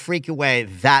arm in a freaky way,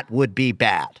 that would be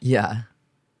bad. Yeah.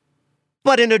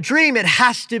 But in a dream, it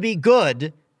has to be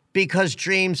good because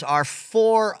dreams are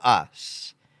for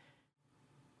us.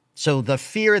 So the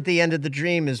fear at the end of the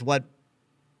dream is what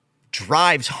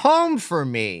drives home for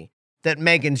me that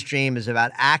Megan's dream is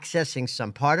about accessing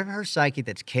some part of her psyche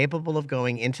that's capable of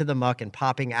going into the muck and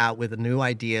popping out with new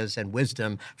ideas and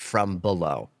wisdom from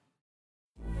below.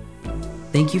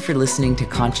 Thank you for listening to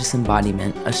Conscious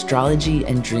Embodiment, Astrology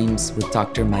and Dreams with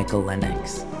Dr. Michael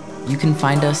Lennox. You can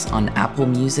find us on Apple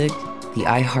Music, the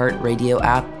iHeartRadio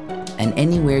app, and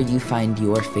anywhere you find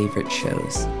your favorite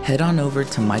shows. Head on over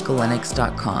to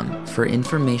michaellennox.com for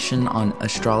information on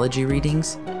astrology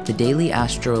readings, the Daily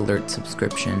Astro Alert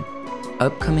subscription,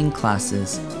 upcoming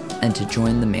classes, and to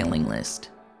join the mailing list.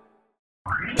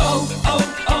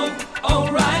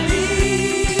 O'Reilly!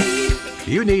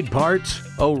 You need parts?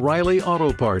 O'Reilly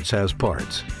Auto Parts has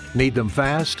parts. Need them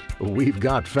fast? We've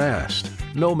got fast.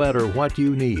 No matter what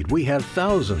you need, we have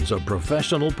thousands of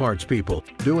professional parts people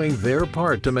doing their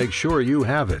part to make sure you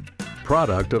have it.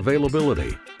 Product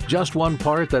availability. Just one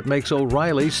part that makes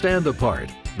O'Reilly stand apart.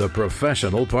 The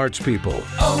professional parts people.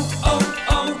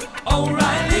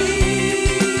 O'Reilly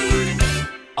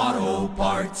Auto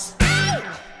Parts.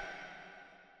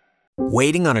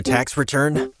 Waiting on a tax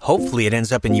return? Hopefully it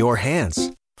ends up in your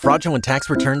hands. Fraudulent tax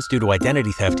returns due to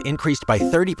identity theft increased by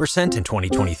 30% in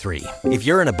 2023. If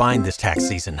you're in a bind this tax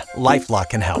season, LifeLock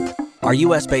can help. Our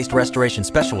U.S.-based restoration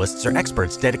specialists are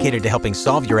experts dedicated to helping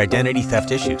solve your identity theft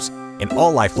issues. And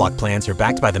all LifeLock plans are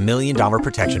backed by the $1 Million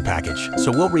Protection Package. So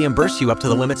we'll reimburse you up to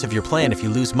the limits of your plan if you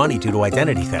lose money due to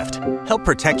identity theft. Help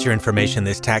protect your information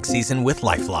this tax season with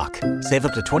LifeLock. Save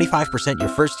up to 25% your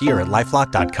first year at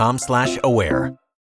LifeLock.com/aware.